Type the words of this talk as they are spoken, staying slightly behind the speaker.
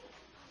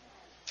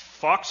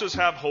Foxes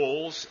have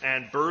holes,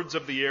 and birds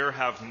of the air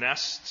have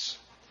nests,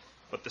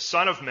 but the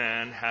Son of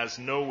Man has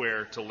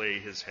nowhere to lay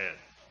his head.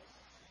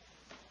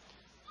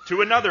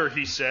 To another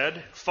he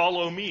said,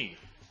 "Follow me."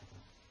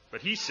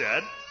 But he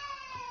said,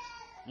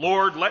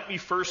 "Lord, let me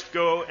first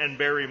go and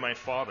bury my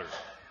father."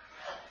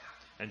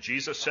 And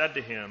Jesus said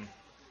to him,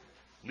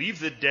 "Leave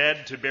the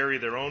dead to bury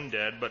their own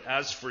dead, but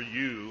as for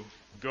you,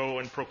 go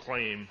and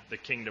proclaim the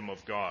kingdom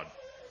of God."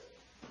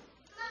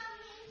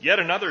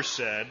 Yet another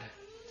said,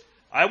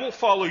 "I will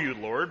follow you,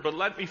 Lord, but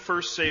let me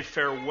first say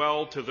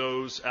farewell to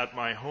those at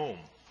my home."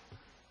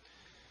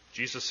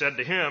 Jesus said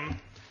to him,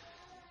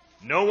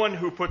 "No one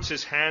who puts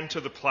his hand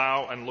to the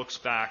plow and looks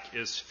back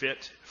is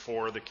fit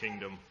for the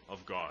kingdom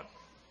of God."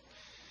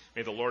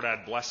 May the Lord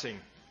add blessing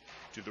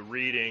to the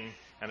reading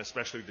and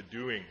especially the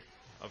doing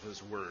of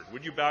his word.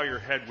 Would you bow your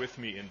head with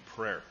me in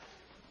prayer?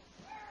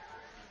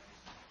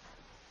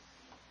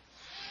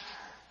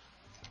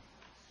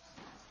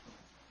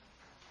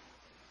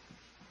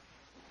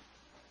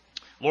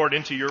 Lord,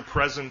 into your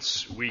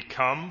presence we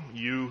come,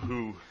 you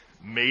who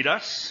made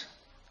us.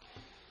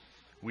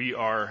 We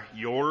are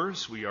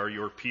yours. We are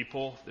your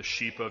people, the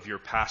sheep of your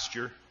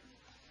pasture.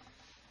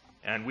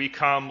 And we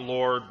come,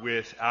 Lord,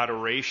 with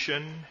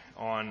adoration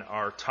on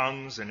our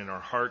tongues and in our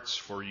hearts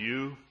for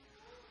you,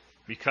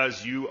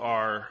 because you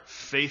are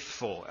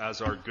faithful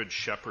as our good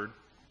shepherd.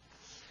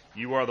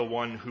 You are the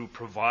one who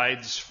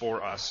provides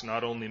for us,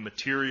 not only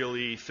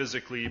materially,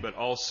 physically, but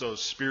also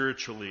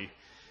spiritually.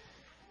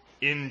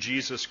 In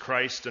Jesus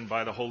Christ and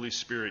by the Holy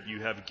Spirit, you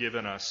have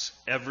given us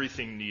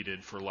everything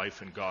needed for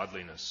life and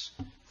godliness,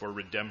 for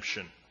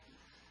redemption,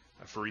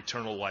 for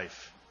eternal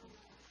life.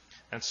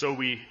 And so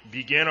we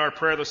begin our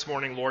prayer this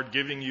morning, Lord,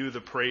 giving you the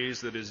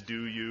praise that is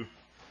due you.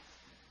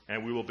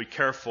 And we will be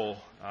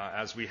careful,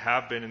 as we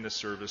have been in this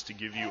service, to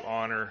give you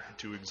honor,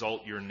 to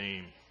exalt your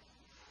name.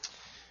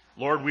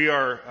 Lord, we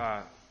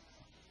are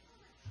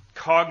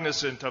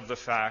cognizant of the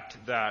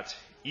fact that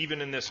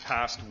even in this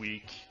past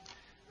week,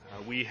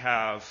 we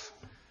have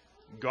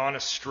gone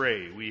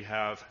astray. We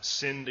have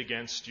sinned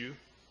against you.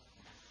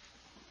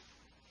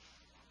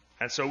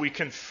 And so we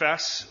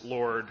confess,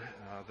 Lord,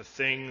 the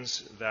things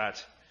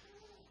that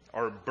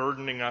are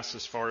burdening us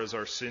as far as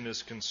our sin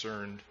is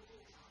concerned.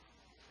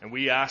 And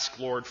we ask,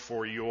 Lord,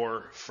 for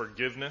your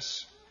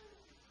forgiveness.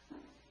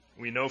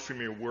 We know from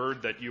your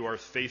word that you are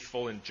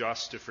faithful and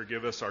just to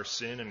forgive us our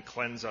sin and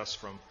cleanse us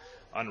from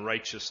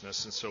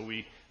unrighteousness. And so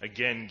we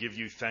again give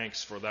you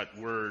thanks for that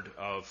word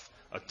of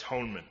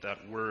atonement,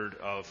 that word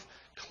of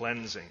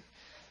cleansing,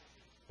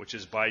 which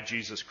is by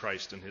Jesus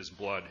Christ and his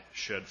blood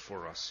shed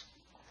for us.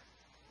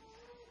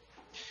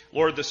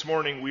 Lord, this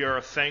morning we are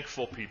a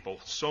thankful people.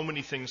 So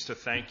many things to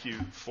thank you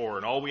for.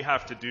 And all we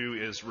have to do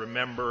is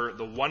remember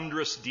the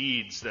wondrous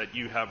deeds that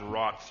you have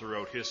wrought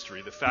throughout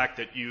history. The fact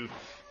that you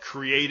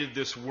created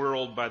this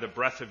world by the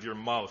breath of your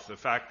mouth. The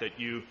fact that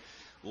you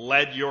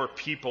led your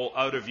people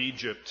out of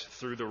Egypt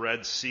through the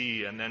Red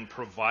Sea and then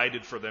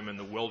provided for them in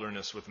the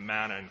wilderness with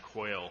manna and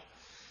quail.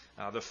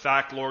 The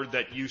fact, Lord,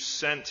 that you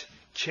sent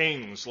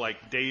kings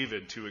like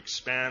David to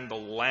expand the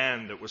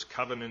land that was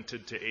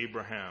covenanted to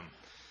Abraham.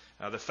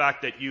 The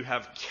fact that you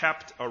have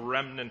kept a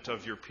remnant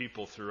of your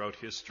people throughout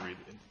history.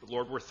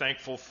 Lord, we're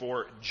thankful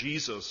for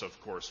Jesus,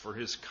 of course, for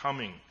his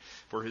coming,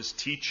 for his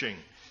teaching,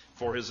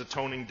 for his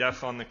atoning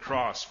death on the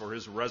cross, for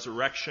his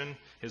resurrection,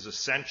 his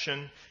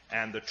ascension,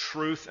 and the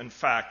truth and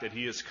fact that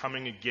he is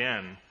coming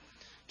again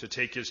to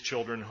take his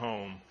children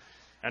home.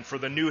 And for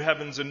the new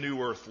heavens and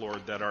new earth,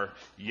 Lord, that are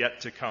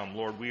yet to come.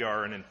 Lord, we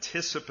are an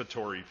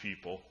anticipatory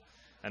people,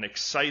 an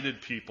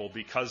excited people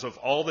because of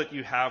all that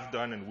you have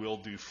done and will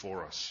do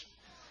for us.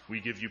 We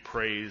give you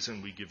praise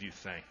and we give you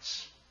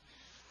thanks.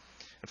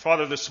 And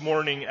Father, this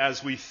morning,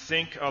 as we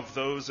think of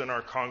those in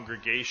our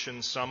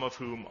congregation, some of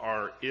whom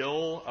are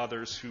ill,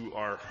 others who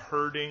are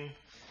hurting,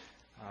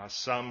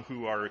 some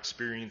who are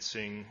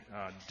experiencing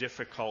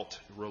difficult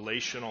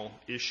relational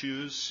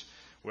issues,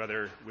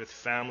 whether with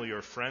family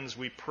or friends,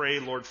 we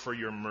pray, Lord, for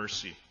your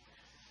mercy.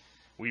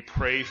 We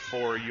pray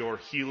for your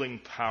healing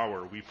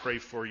power. We pray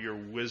for your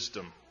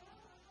wisdom.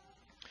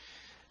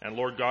 And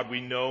Lord God,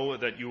 we know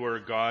that you are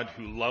a God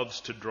who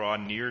loves to draw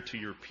near to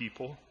your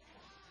people.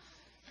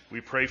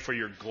 We pray for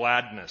your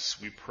gladness.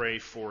 We pray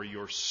for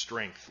your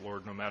strength,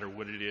 Lord, no matter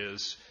what it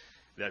is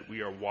that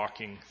we are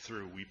walking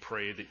through. We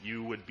pray that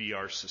you would be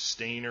our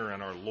sustainer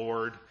and our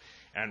Lord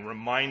and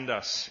remind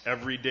us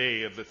every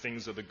day of the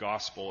things of the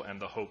gospel and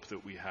the hope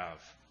that we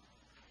have.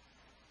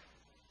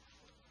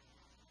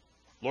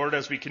 Lord,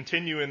 as we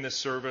continue in this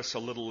service a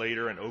little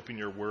later and open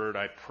your word,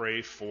 I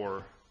pray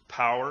for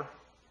power.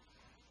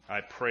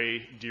 I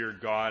pray, dear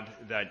God,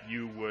 that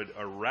you would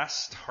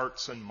arrest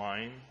hearts and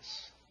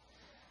minds.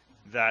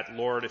 That,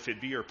 Lord, if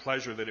it be your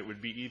pleasure, that it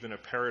would be even a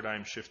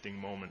paradigm-shifting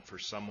moment for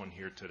someone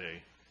here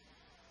today.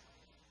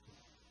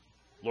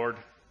 Lord,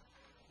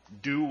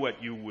 do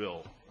what you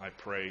will, I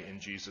pray, in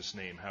Jesus'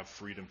 name. Have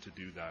freedom to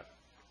do that.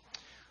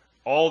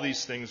 All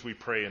these things we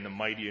pray in the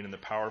mighty and in the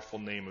powerful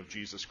name of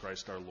Jesus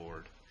Christ our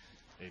Lord.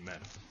 Amen.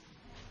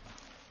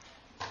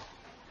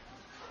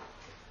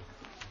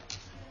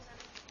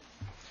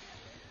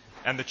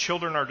 And the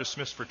children are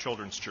dismissed for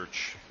Children's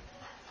Church.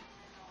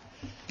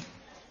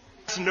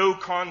 There's no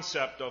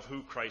concept of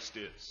who Christ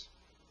is.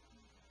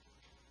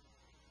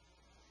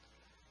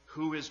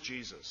 Who is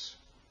Jesus?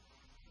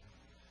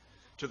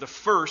 To the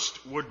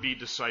first would-be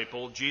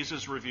disciple,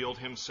 Jesus revealed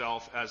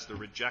himself as the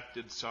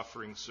rejected,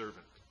 suffering servant.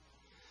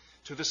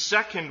 To the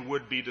second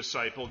would-be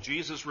disciple,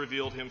 Jesus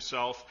revealed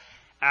himself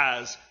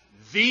as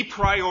the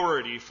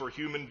priority for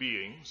human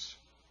beings,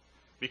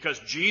 because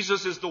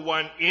Jesus is the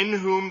one in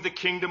whom the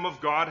kingdom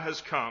of God has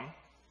come.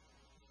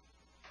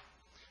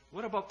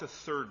 What about the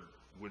third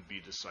would-be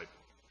disciple?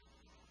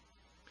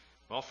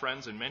 Well,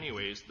 friends, in many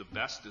ways, the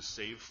best is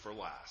saved for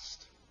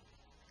last.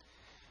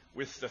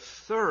 With the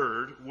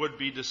third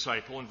would-be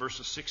disciple in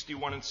verses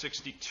 61 and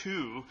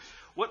 62,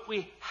 what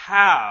we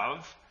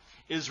have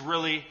is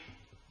really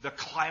the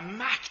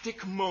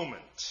climactic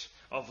moment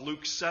of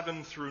Luke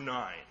 7 through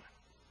 9.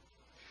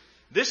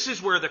 This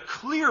is where the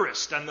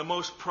clearest and the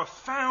most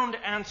profound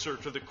answer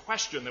to the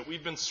question that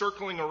we've been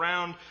circling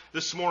around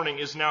this morning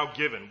is now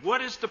given.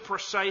 What is the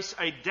precise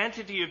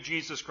identity of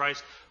Jesus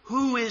Christ?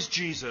 Who is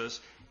Jesus?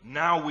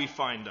 Now we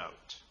find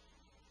out.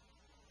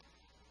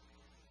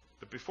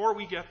 But before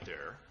we get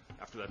there,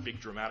 after that big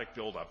dramatic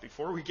build-up,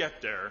 before we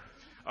get there,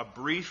 a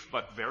brief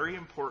but very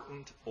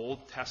important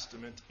Old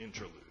Testament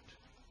interlude.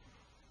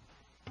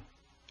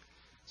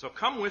 So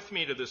come with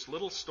me to this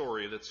little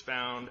story that's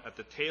found at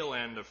the tail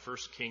end of 1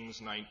 Kings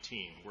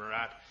 19.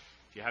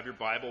 If you have your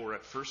Bible, we're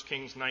at 1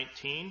 Kings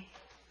 19,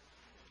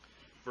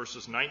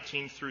 verses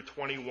 19 through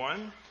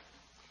 21.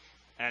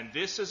 And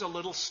this is a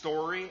little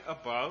story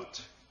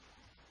about,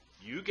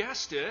 you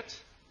guessed it,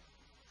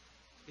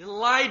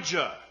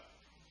 Elijah.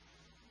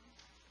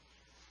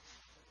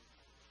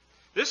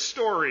 This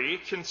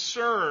story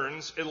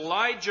concerns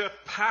Elijah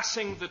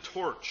passing the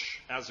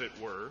torch, as it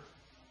were,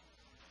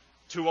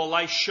 to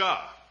Elisha.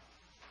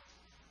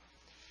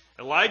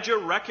 Elijah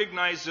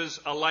recognizes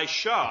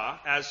Elisha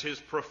as his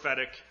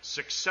prophetic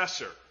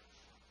successor.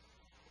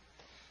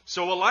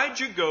 So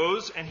Elijah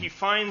goes and he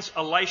finds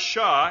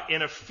Elisha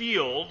in a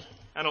field,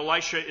 and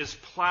Elisha is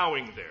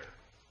plowing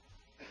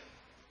there.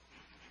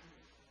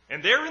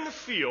 And there in the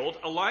field,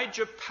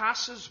 Elijah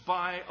passes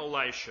by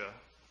Elisha,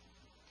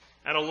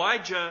 and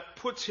Elijah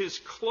puts his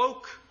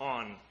cloak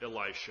on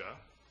Elisha,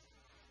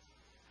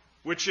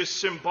 which is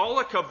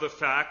symbolic of the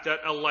fact that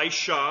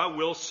Elisha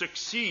will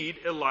succeed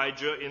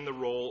Elijah in the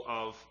role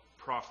of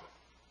prophet.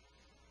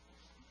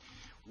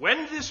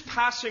 When this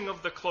passing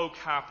of the cloak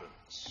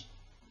happens,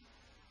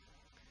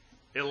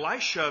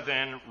 Elisha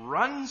then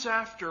runs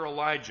after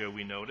Elijah,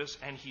 we notice,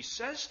 and he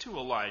says to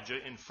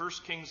Elijah in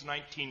 1 Kings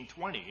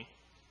 19:20,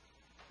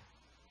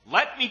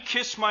 "Let me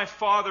kiss my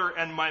father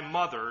and my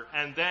mother,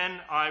 and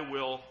then I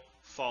will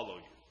follow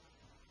you."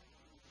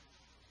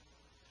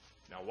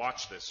 Now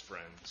watch this,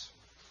 friends.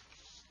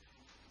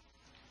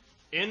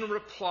 In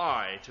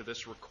reply to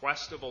this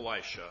request of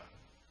Elisha,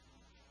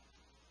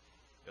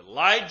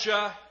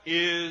 Elijah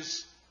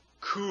is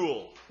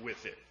cool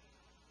with it.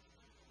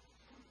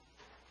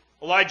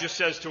 Elijah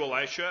says to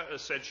Elisha,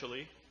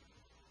 essentially,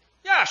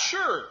 "Yeah,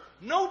 sure,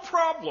 no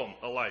problem,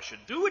 Elisha.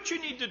 Do what you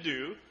need to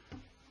do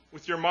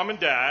with your mom and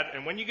dad,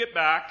 and when you get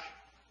back,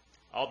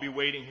 I'll be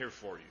waiting here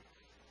for you."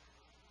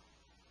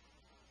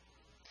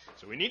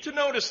 So we need to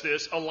notice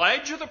this.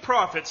 Elijah the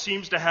prophet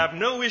seems to have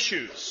no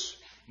issues,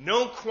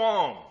 no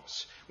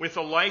qualms with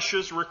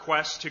Elisha's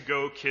request to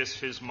go kiss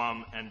his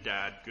mom and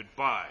dad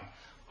goodbye.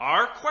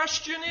 Our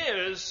question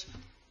is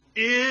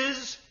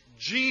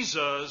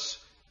Jesus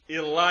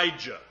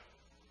Elijah?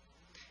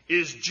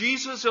 Is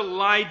Jesus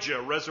Elijah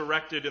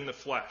resurrected in the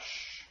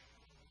flesh?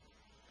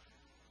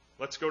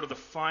 Let's go to the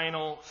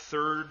final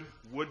third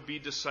would-be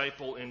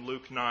disciple in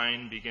Luke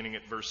 9, beginning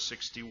at verse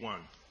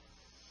 61.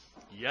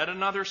 Yet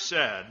another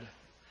said,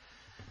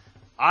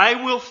 "I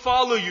will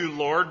follow you,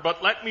 Lord,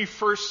 but let me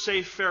first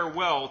say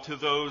farewell to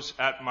those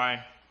at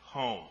my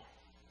home."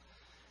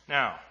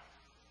 Now,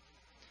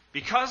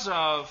 because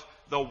of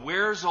the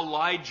Where's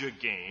Elijah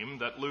game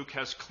that Luke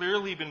has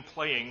clearly been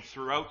playing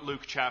throughout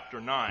Luke chapter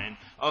 9,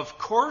 of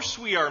course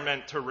we are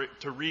meant to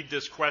read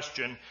this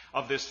question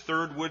of this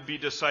third would-be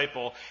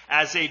disciple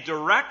as a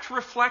direct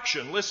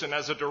reflection,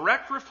 as a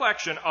direct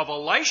reflection of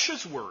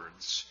Elisha's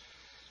words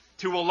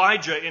to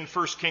Elijah in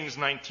 1 Kings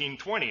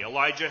 19:20.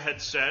 Elisha had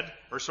said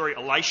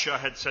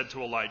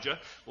to Elijah,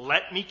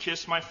 "Let me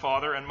kiss my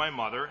father and my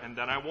mother, and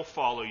then I will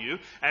follow you."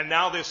 And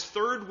now this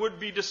third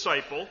would-be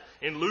disciple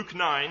in Luke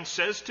 9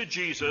 says to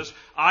Jesus,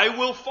 "I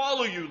will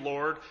follow you,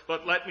 Lord,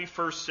 but let me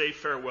first say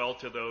farewell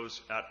to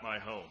those at my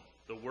home."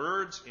 The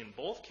words in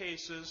both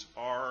cases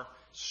are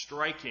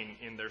striking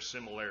in their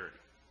similarity,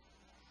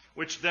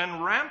 which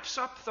then ramps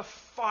up the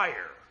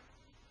fire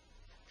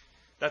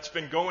that's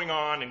been going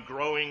on and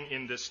growing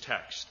in this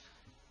text.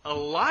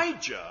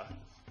 Elijah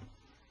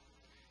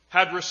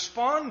had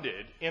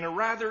responded in a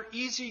rather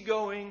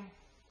easygoing,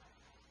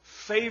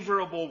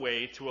 favorable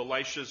way to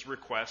Elisha's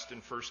request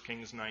in 1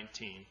 Kings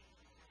 19.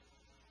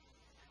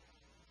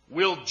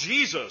 Will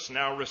Jesus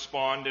now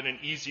respond in an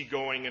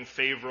easygoing and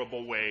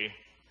favorable way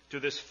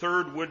to this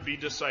third would-be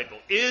disciple?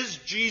 Is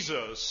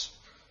Jesus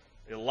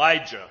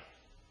Elijah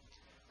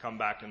come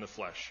back in the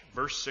flesh.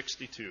 Verse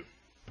 62.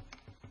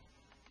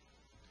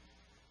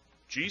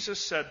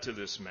 Jesus said to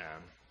this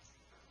man,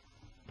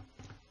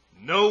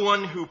 "No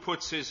one who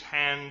puts his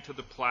hand to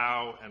the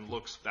plow and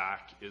looks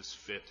back is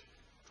fit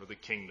for the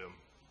kingdom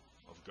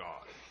of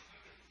God."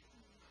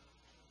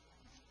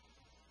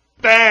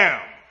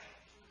 Bam!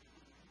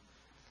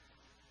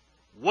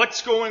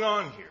 What's going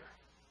on here?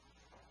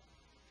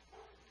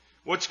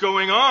 What's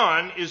going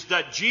on is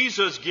that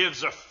Jesus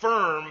gives a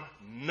firm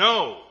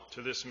no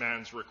to this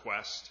man's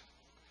request,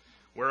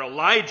 where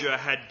Elijah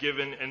had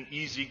given an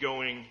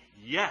easygoing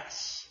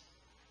yes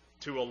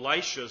to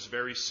Elisha's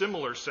very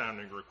similar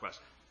sounding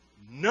request.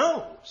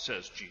 "No,"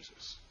 says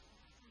Jesus.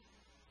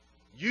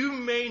 "You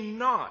may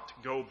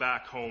not go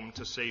back home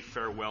to say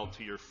farewell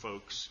to your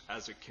folks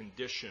as a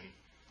condition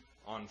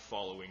on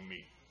following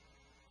me."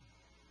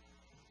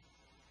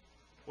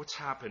 What's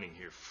happening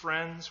here?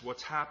 Friends,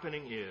 what's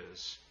happening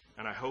is,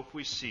 and I hope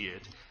we see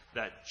it,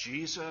 that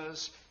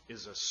Jesus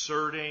is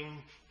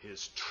asserting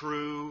his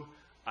true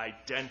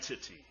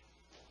identity.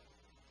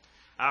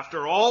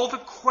 After all the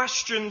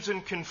questions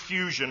and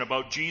confusion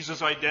about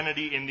Jesus'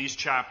 identity in these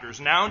chapters,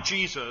 now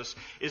Jesus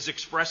is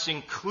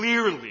expressing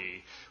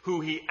clearly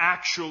who he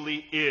actually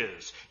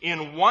is.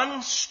 In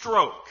one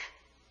stroke,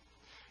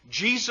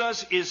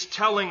 Jesus is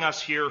telling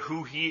us here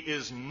who he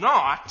is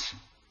not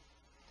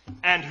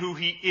and who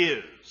he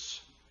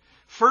is.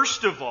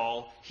 First of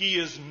all, he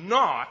is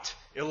not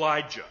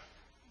Elijah.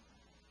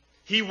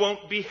 He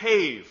won't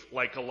behave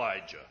like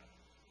Elijah.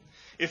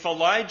 If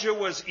Elijah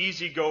was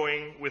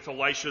easygoing with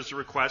Elisha's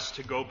request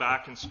to go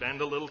back and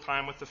spend a little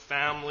time with the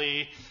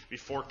family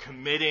before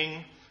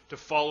committing to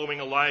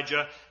following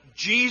Elijah,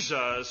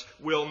 Jesus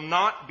will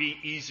not be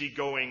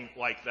easygoing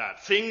like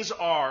that. Things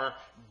are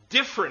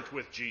different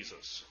with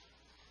Jesus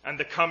and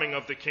the coming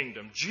of the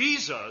kingdom.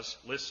 Jesus,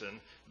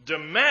 listen,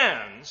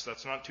 demands,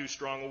 that's not too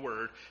strong a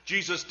word,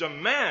 Jesus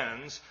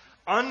demands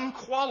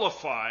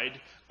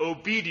unqualified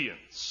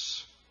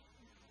obedience.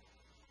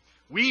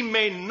 We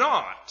may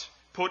not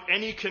put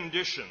any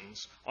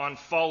conditions on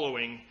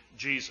following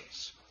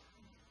Jesus.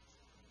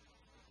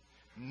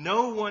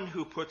 No one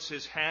who puts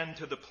his hand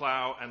to the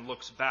plow and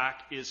looks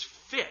back is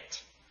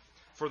fit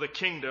for the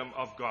kingdom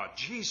of God.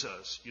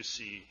 Jesus, you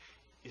see,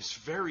 is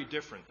very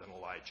different than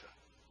Elijah.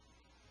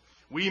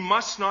 We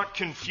must not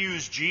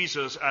confuse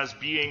Jesus as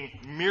being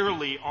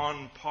merely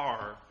on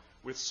par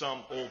with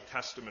some Old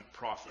Testament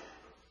prophet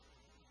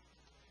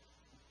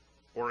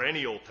or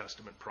any Old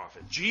Testament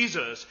prophet.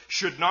 Jesus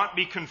should not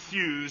be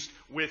confused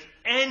with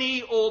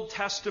any Old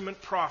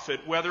Testament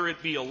prophet, whether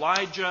it be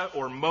Elijah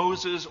or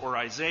Moses or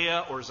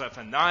Isaiah or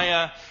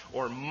Zephaniah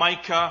or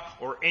Micah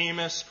or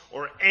Amos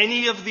or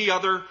any of the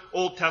other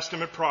Old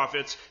Testament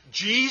prophets.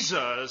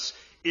 Jesus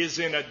is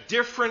in a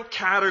different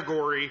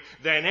category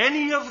than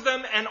any of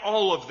them and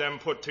all of them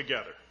put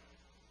together.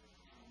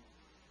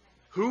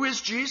 Who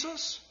is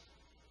Jesus?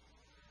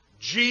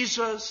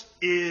 Jesus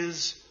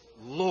is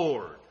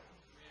Lord.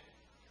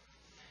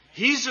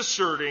 He's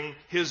asserting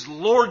his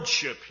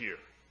lordship here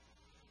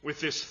with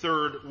this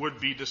third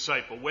would-be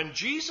disciple. When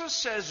Jesus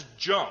says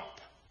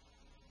jump,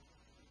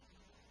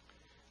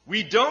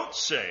 we don't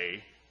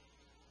say,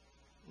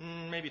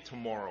 maybe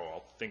tomorrow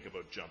I'll think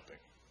about jumping.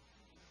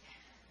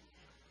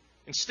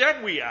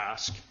 Instead we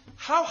ask,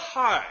 how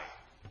high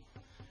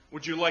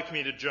would you like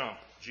me to jump,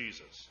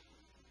 Jesus?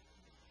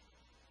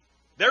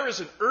 There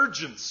is an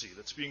urgency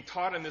that's being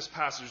taught in this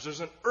passage. There's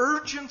an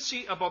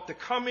urgency about the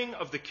coming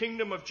of the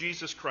kingdom of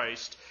Jesus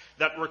Christ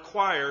that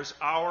requires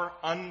our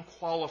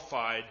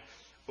unqualified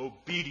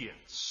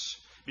obedience.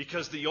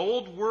 Because the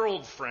old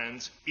world,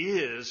 friends,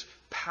 is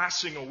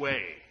passing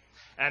away.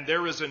 And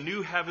there is a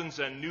new heavens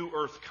and new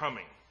earth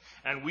coming.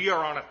 And we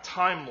are on a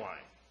timeline.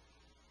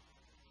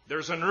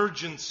 There's an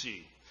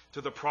urgency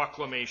to the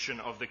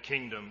proclamation of the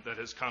kingdom that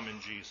has come in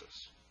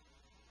Jesus.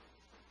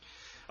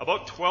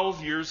 About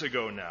 12 years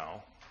ago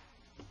now,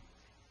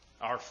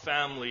 our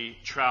family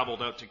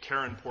traveled out to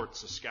Caronport,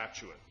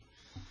 Saskatchewan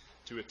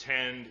to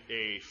attend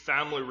a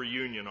family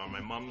reunion on my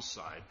mom's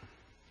side.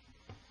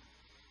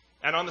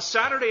 And on the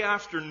Saturday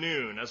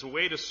afternoon, as a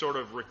way to sort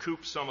of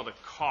recoup some of the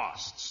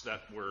costs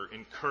that were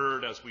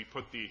incurred as we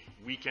put the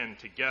weekend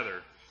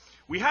together,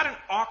 we had an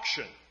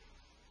auction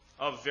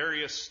of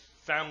various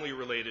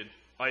family-related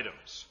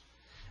items.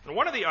 And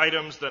one of the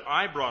items that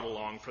I brought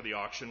along for the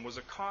auction was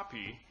a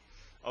copy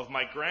of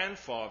my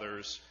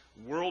grandfather's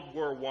World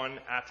War I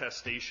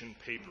attestation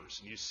papers.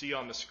 And you see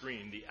on the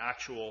screen the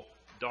actual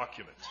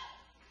document.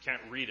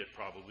 Can't read it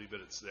probably,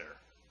 but it's there.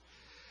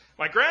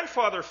 My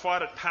grandfather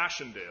fought at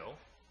Passchendaele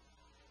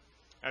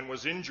and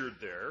was injured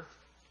there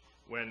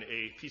when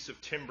a piece of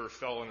timber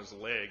fell on his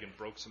leg and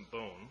broke some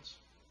bones.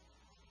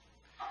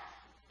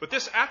 But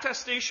this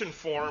attestation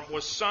form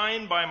was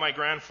signed by my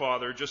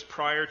grandfather just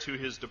prior to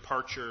his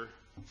departure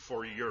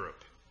for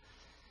Europe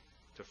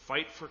to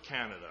fight for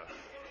Canada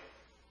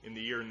in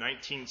the year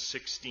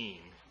 1916,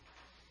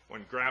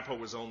 when Grandpa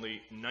was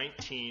only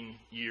 19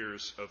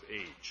 years of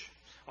age.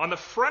 On the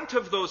front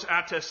of those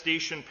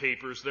attestation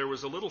papers, there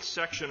was a little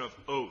section of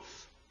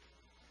oath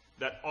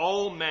that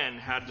all men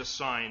had to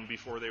sign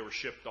before they were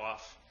shipped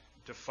off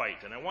to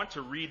fight. And I want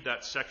to read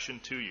that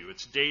section to you.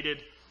 It's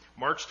dated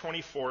March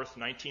 24th,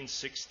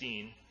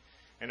 1916,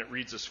 and it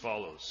reads as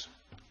follows.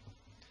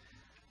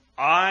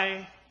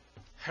 I,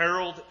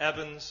 Harold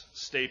Evans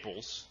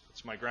Staples,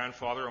 that's my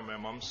grandfather on my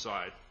mom's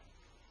side,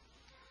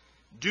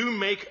 do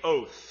make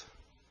oath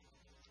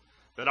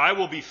that I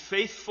will be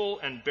faithful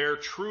and bear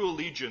true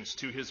allegiance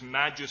to His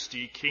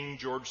Majesty King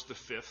George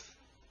V,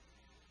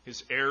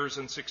 his heirs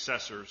and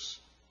successors,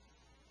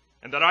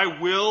 and that I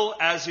will,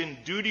 as in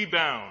duty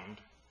bound,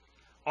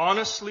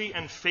 honestly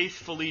and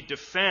faithfully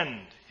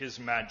defend His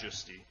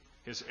Majesty,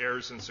 his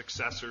heirs and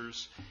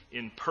successors,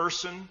 in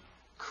person,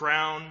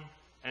 crown,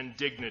 and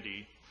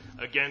dignity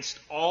against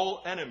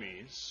all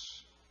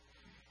enemies,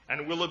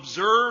 and will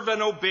observe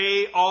and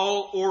obey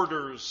all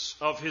orders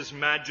of His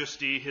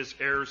Majesty, his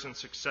heirs and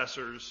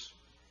successors,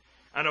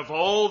 and of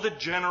all the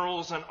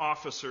generals and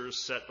officers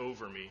set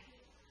over me.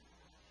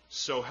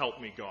 So help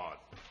me God.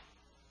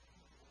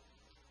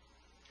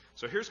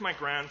 So here's my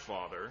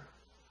grandfather,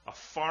 a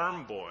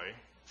farm boy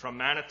from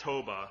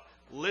Manitoba,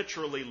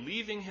 literally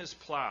leaving his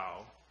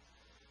plow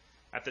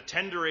at the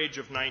tender age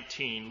of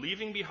 19,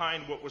 leaving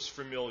behind what was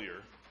familiar,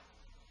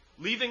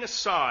 leaving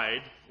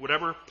aside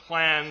whatever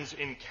plans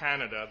in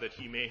Canada that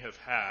he may have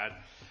had,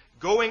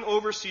 going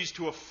overseas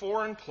to a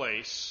foreign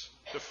place,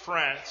 to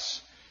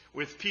France,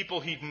 with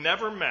people he'd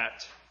never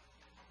met,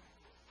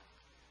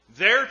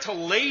 there to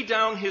lay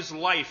down his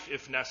life,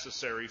 if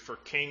necessary, for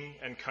king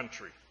and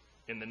country,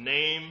 in the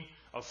name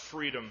of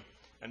freedom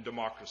and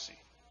democracy.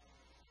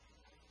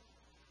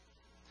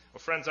 Well,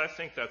 friends, I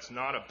think that's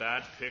not a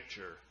bad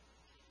picture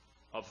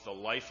of the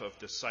life of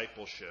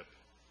discipleship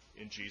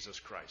in Jesus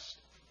Christ.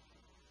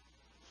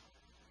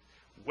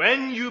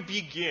 When you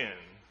begin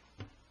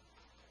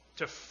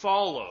to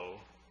follow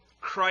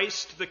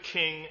Christ the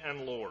King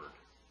and Lord,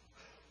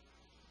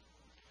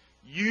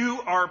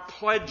 you are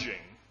pledging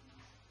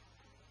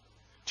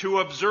to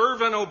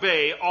observe and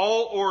obey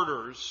all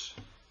orders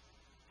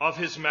of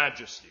His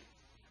Majesty.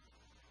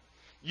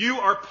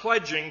 You are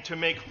pledging to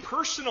make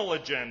personal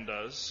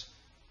agendas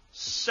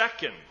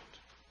second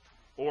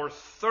or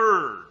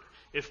third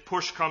if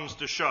push comes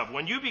to shove.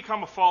 When you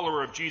become a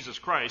follower of Jesus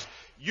Christ,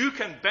 you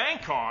can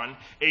bank on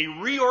a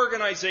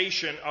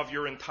reorganization of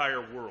your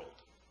entire world.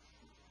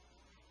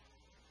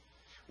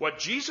 What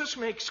Jesus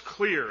makes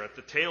clear at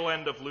the tail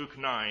end of Luke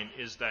 9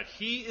 is that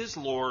He is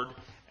Lord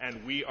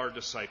and we are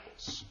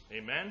disciples.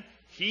 Amen?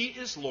 He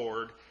is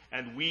Lord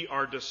and we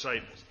are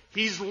disciples.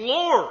 He's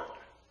Lord.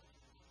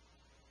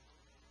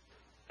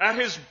 At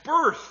His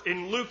birth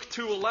in Luke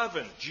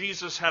 2:11,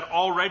 Jesus had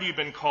already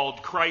been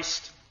called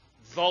Christ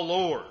the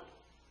Lord.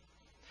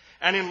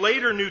 And in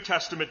later New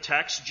Testament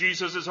texts,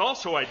 Jesus is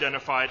also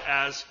identified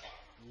as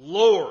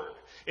Lord.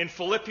 In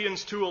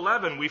Philippians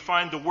 2:11, we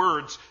find the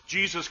words,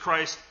 Jesus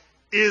Christ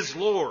is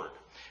Lord.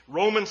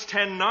 Romans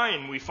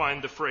 10:9, we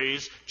find the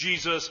phrase,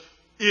 Jesus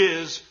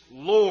is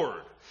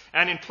Lord.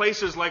 And in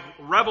places like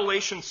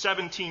Revelation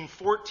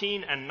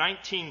 17:14 and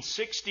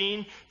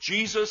 19:16,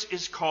 Jesus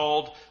is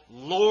called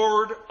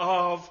Lord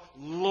of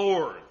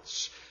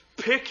Lords,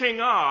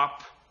 picking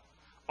up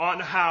on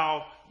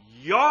how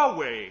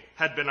Yahweh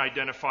had been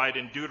identified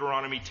in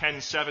Deuteronomy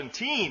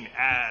 10:17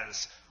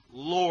 as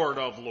Lord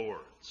of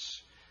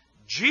Lords.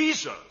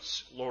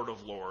 Jesus, Lord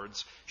of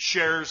Lords,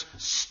 shares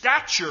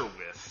stature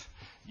with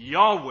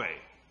Yahweh,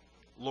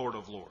 Lord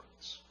of Lords.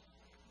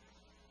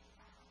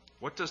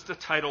 What does the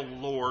title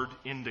Lord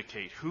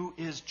indicate? Who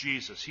is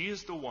Jesus? He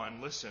is the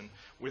one, listen,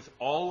 with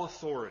all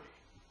authority.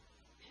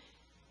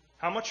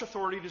 How much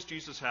authority does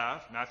Jesus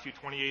have? Matthew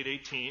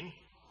 28:18.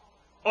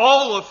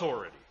 All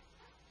authority.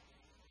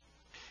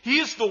 He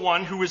is the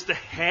one who is the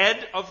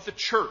head of the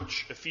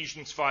church,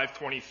 Ephesians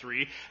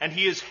 5:23, and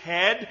He is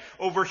head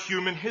over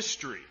human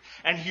history,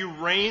 and He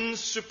reigns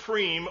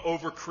supreme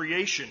over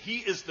creation. He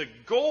is the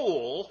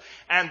goal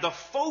and the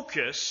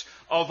focus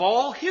of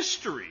all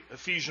history,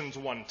 Ephesians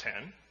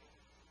 1:10.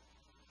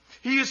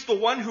 He is the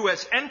one who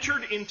has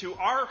entered into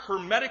our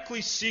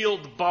hermetically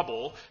sealed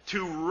bubble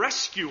to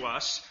rescue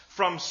us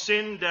from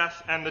sin,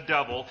 death, and the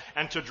devil,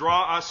 and to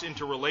draw us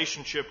into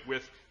relationship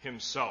with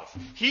Himself.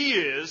 He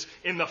is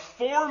in the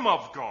form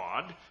of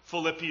God,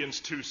 Philippians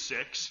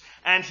 2:6,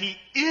 and He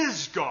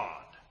is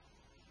God,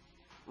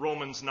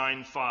 Romans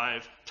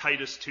 9:5,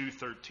 Titus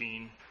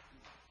 2:13.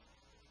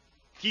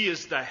 He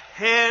is the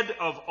head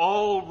of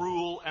all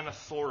rule and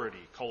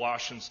authority,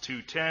 Colossians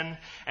 2:10,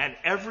 and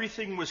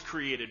everything was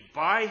created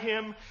by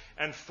Him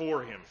and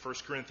for Him,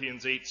 1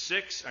 Corinthians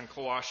 8:6 and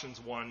Colossians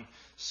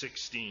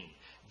 1:16.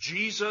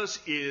 Jesus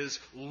is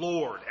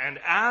Lord, and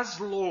as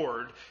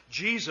Lord,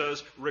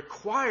 Jesus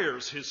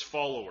requires His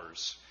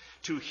followers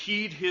to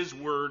heed His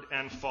word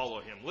and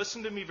follow Him.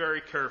 Listen to me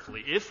very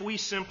carefully. If we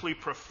simply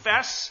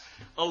profess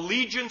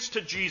allegiance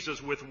to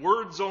Jesus with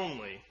words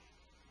only,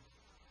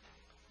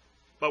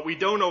 but we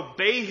don't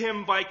obey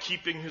Him by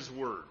keeping His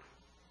word,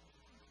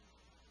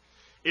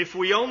 if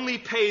we only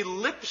pay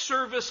lip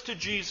service to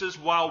Jesus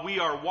while we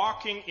are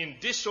walking in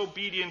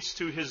disobedience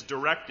to His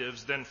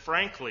directives, then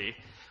frankly,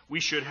 we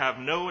should have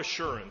no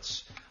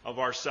assurance of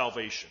our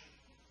salvation.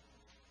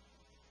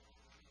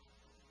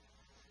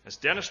 As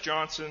Dennis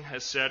Johnson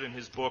has said in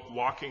his book,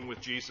 Walking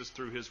with Jesus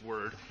Through His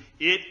Word,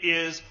 it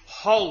is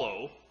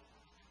hollow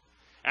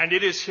and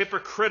it is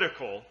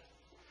hypocritical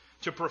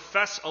to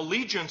profess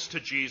allegiance to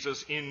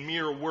Jesus in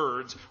mere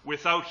words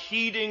without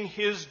heeding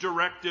His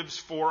directives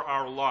for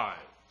our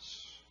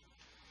lives.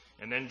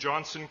 And then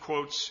Johnson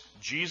quotes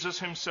Jesus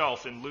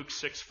himself in Luke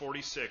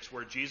 6:46,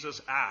 where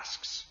Jesus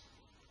asks,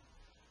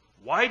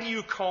 "Why do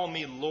you call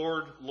me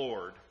Lord,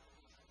 Lord,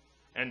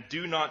 and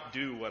do not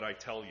do what I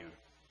tell you?"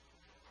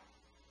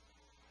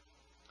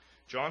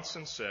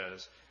 Johnson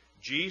says,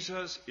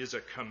 Jesus is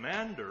a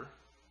commander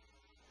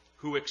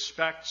who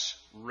expects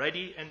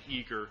ready and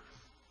eager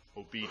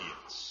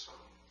obedience.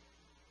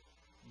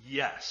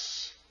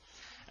 Yes.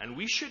 And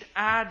we should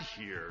add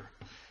here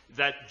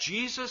that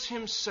Jesus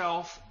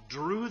himself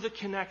drew the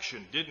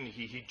connection, didn't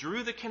he? He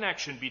drew the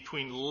connection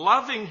between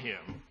loving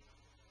him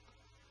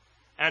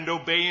and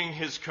obeying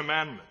his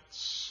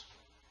commandments.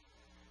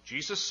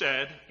 Jesus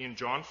said in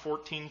John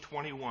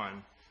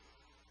 14:21,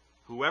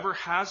 "Whoever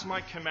has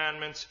my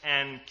commandments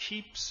and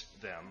keeps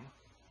them,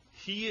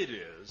 he it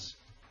is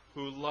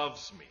who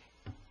loves me."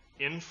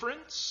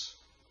 Inference?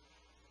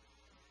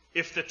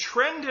 If the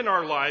trend in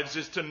our lives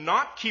is to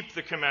not keep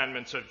the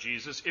commandments of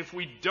Jesus, if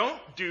we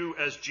don't do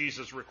as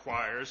Jesus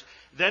requires,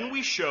 then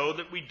we show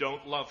that we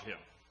don't love him.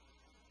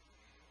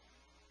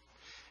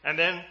 And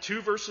then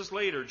 2 verses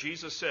later,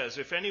 Jesus says,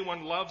 "If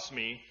anyone loves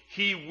me,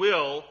 he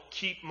will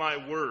keep my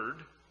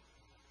word."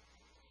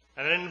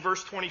 And then in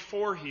verse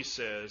 24 he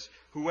says,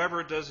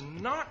 "Whoever does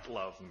not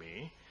love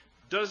me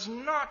does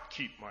not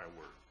keep my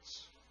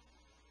words."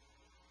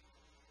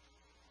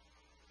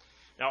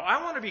 Now,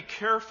 I want to be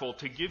careful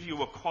to give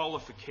you a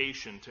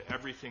qualification to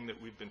everything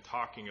that we've been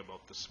talking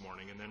about this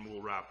morning, and then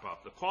we'll wrap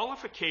up. The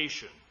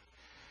qualification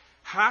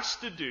has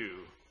to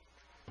do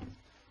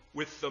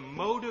with the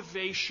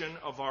motivation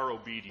of our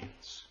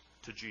obedience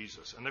to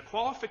Jesus. And the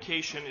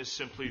qualification is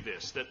simply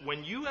this, that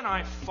when you and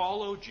I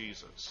follow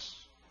Jesus,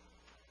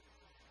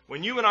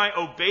 when you and I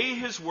obey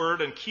his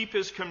word and keep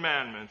his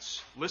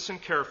commandments, listen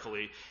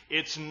carefully,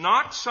 it's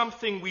not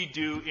something we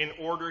do in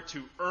order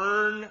to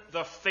earn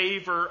the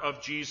favor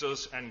of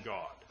Jesus and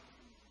God.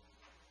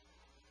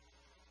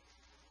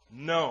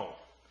 No.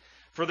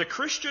 For the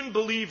Christian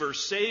believer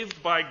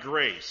saved by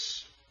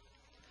grace,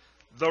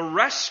 the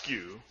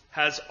rescue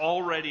has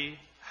already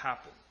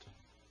happened.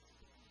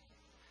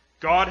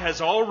 God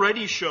has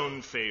already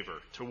shown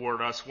favor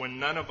toward us when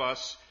none of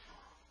us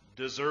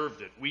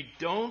deserved it. We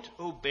don't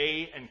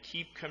obey and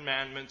keep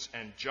commandments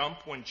and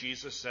jump when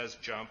Jesus says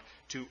jump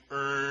to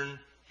earn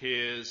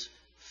his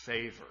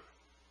favor.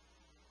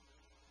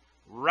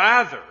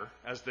 Rather,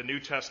 as the New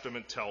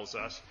Testament tells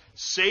us,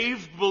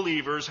 saved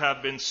believers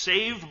have been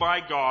saved by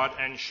God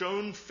and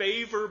shown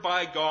favor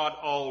by God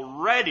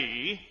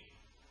already.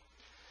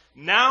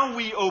 Now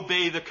we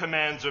obey the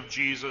commands of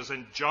Jesus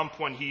and jump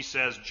when he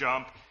says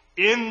jump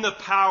in the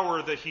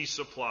power that he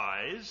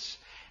supplies,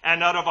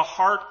 and out of a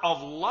heart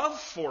of love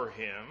for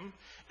him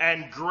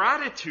and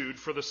gratitude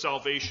for the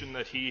salvation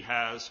that he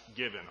has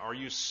given. Are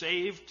you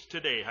saved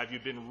today? Have you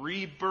been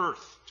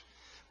rebirthed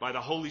by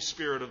the Holy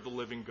Spirit of the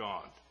living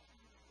God?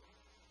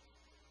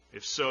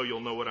 If so,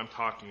 you'll know what I'm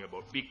talking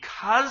about.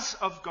 Because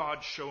of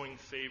God showing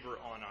favor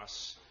on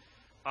us,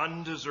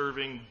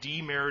 undeserving,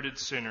 demerited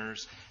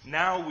sinners,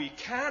 now we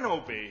can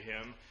obey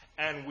him,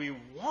 and we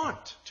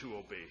want to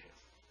obey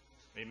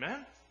him.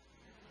 Amen?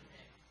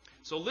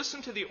 So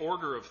listen to the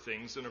order of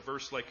things in a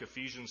verse like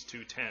Ephesians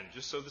 2:10,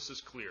 just so this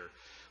is clear.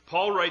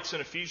 Paul writes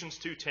in Ephesians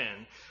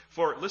 2:10,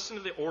 listen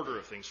to the order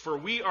of things, "For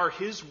we are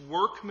his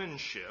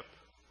workmanship,"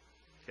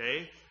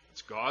 okay?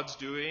 It's God's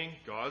doing,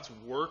 God's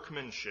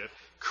workmanship,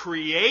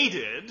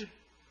 created,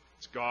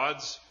 it's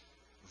God's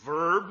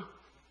verb,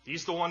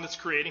 he's the one that's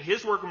creating,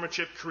 his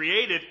workmanship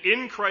created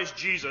in Christ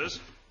Jesus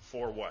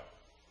for what?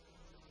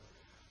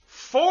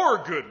 For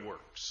good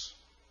works,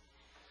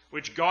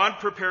 which God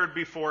prepared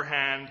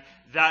beforehand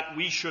that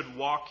we should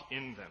walk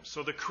in them.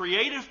 So the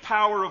creative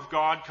power of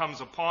God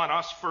comes upon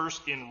us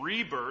first in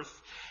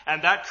rebirth,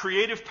 and that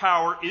creative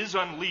power is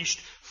unleashed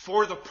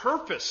for the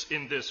purpose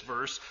in this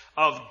verse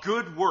of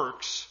good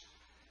works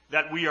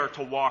that we are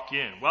to walk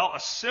in. Well, a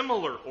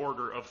similar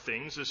order of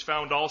things is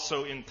found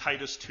also in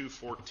Titus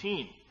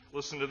 2:14.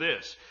 Listen to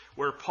this,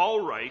 where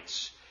Paul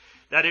writes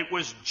that it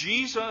was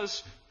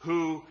Jesus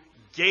who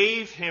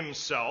gave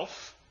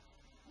himself.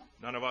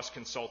 None of us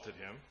consulted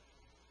him.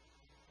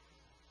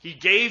 He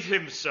gave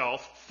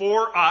himself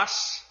for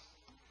us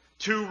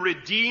to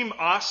redeem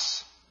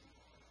us,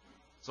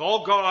 it's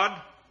all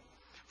God,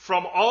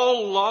 from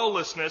all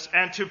lawlessness,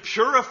 and to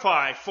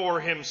purify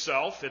for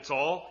himself, it's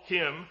all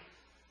him,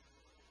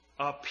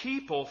 a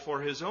people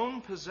for his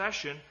own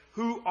possession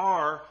who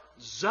are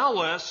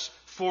zealous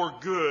for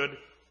good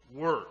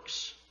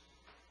works.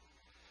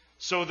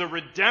 So the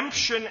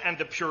redemption and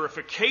the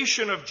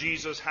purification of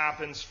Jesus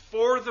happens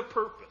for the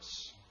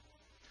purpose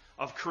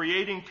of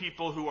creating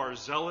people who are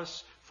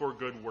zealous for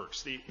good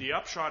works. The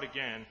upshot,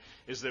 again,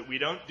 is that we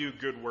don't do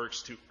good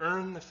works to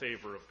earn the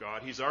favor of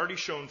God. He's already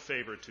shown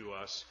favor to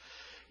us.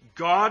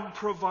 God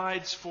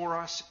provides for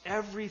us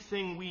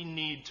everything we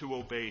need to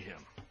obey him.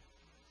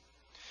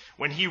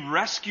 When he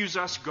rescues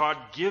us, God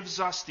gives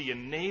us the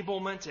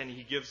enablement and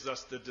he gives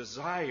us the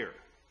desire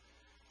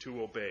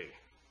to obey.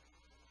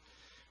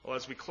 Well,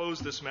 as we close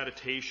this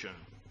meditation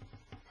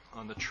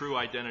on the true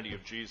identity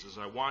of Jesus,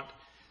 I want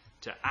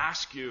to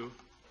ask you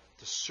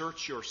to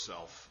search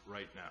yourself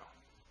right now.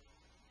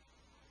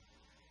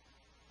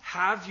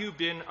 Have you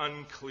been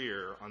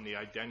unclear on the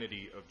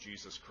identity of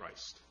Jesus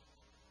Christ?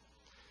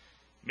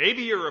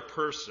 Maybe you're a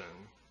person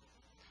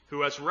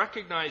who has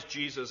recognized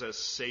Jesus as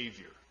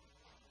Savior.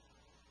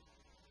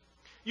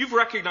 You've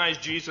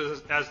recognized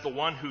Jesus as the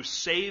one who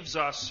saves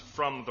us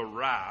from the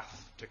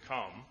wrath to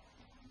come.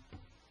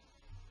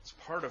 It's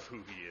part of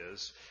who he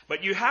is.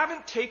 But you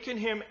haven't taken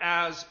him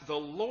as the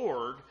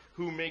Lord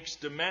who makes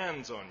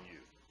demands on you.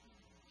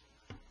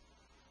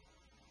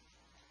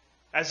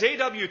 As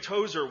A.W.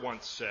 Tozer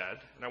once said,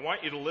 and I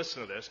want you to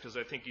listen to this because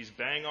I think he's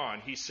bang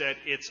on, he said,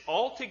 "It's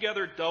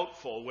altogether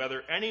doubtful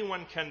whether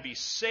anyone can be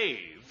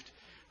saved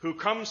who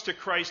comes to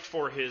Christ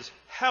for his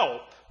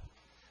help,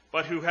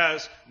 but who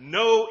has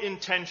no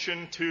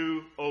intention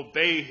to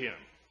obey him."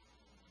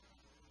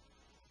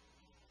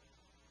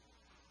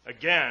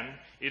 Again,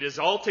 it is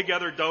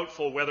altogether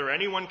doubtful whether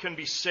anyone can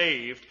be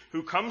saved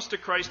who comes to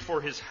Christ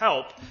for his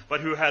help,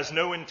 but who has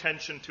no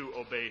intention to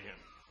obey him.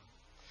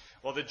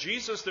 Well, the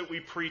Jesus that we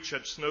preach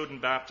at Snowdon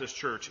Baptist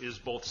Church is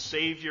both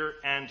Savior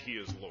and he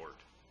is Lord.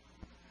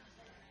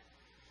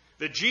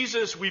 The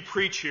Jesus we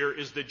preach here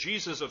is the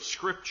Jesus of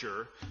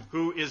Scripture,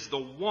 who is the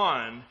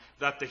one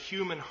that the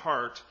human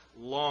heart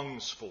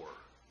longs for.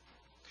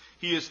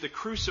 He is the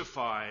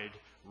crucified,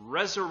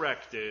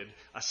 resurrected,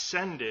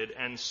 ascended,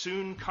 and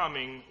soon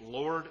coming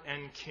Lord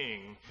and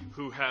King,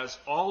 who has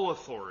all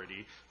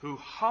authority, who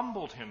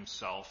humbled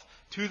himself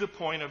to the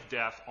point of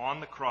death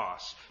on the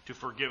cross to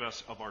forgive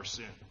us of our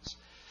sins.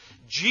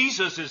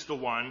 Jesus is the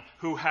one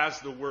who has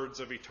the words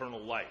of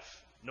eternal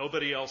life.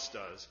 Nobody else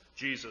does.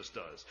 Jesus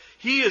does.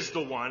 He is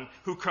the one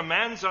who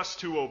commands us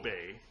to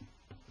obey,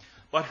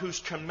 but whose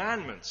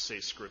commandments,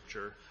 says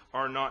Scripture,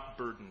 are not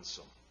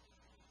burdensome.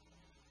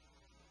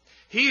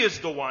 He is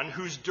the one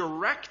whose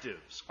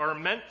directives are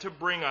meant to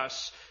bring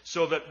us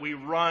so that we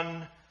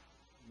run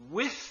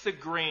with the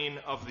grain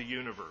of the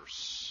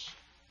universe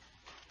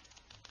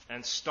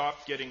and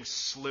stop getting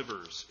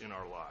slivers in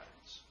our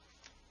lives.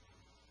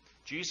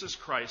 Jesus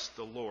Christ,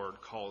 the Lord,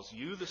 calls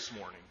you this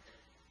morning,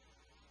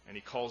 and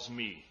he calls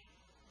me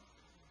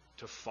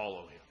to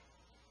follow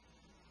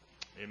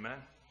him. Amen?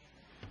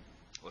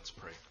 Let's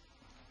pray.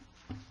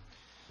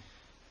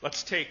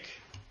 Let's take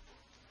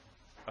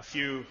a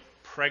few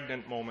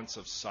pregnant moments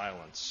of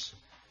silence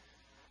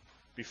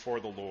before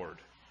the Lord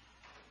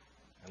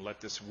and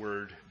let this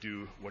word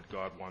do what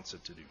God wants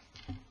it to do.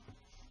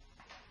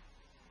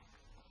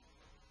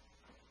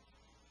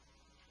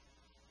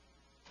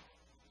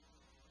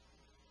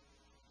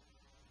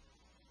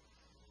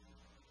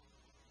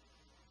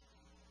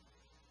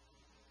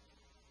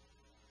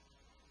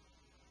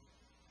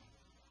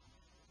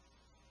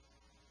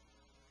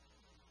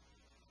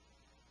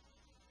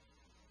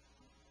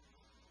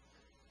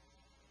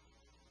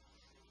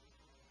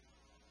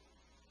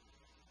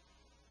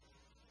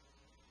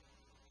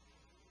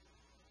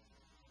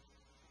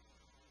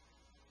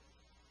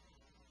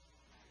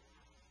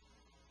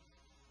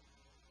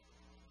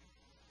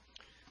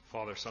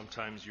 Father,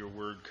 sometimes your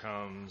word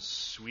comes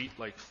sweet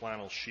like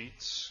flannel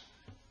sheets.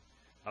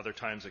 Other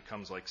times it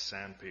comes like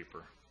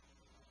sandpaper.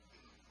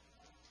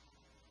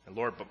 And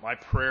Lord, but my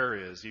prayer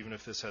is, even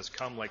if this has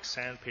come like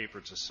sandpaper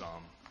to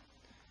some,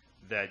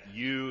 that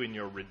you in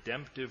your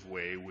redemptive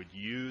way would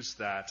use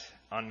that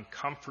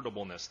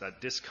uncomfortableness, that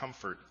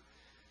discomfort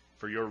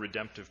for your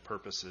redemptive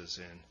purposes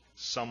in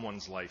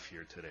someone's life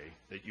here today.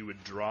 That you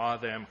would draw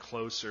them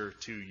closer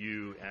to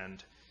you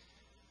and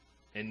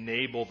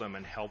enable them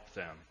and help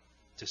them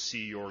to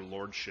see your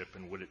lordship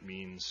and what it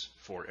means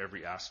for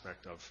every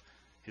aspect of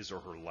his or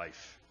her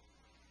life.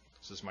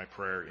 This is my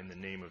prayer in the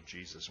name of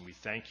Jesus. And we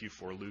thank you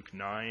for Luke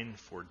 9,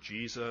 for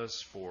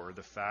Jesus, for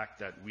the fact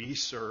that we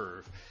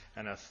serve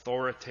an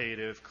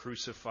authoritative,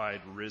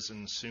 crucified,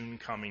 risen, soon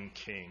coming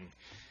King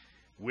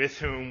with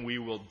whom we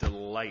will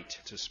delight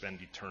to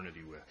spend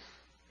eternity with.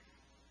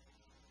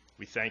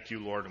 We thank you,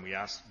 Lord, and we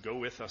ask, go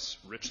with us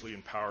richly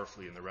and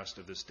powerfully in the rest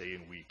of this day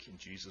and week. In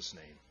Jesus'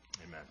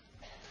 name, amen.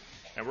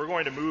 And we're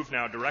going to move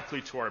now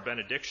directly to our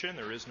benediction.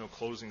 There is no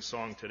closing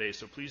song today,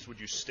 so please would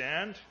you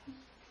stand?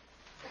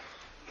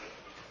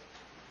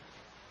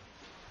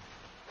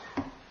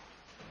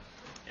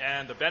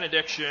 And the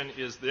benediction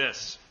is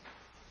this.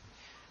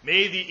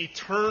 May the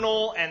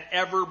eternal and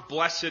ever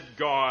blessed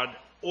God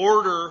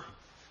order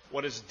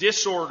what is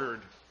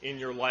disordered in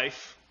your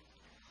life.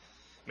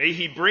 May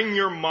he bring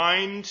your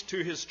mind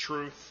to his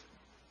truth,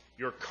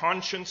 your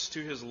conscience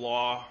to his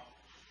law,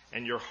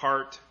 and your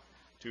heart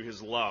to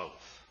his love.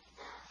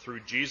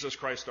 Through Jesus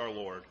Christ our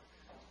Lord.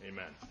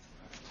 Amen.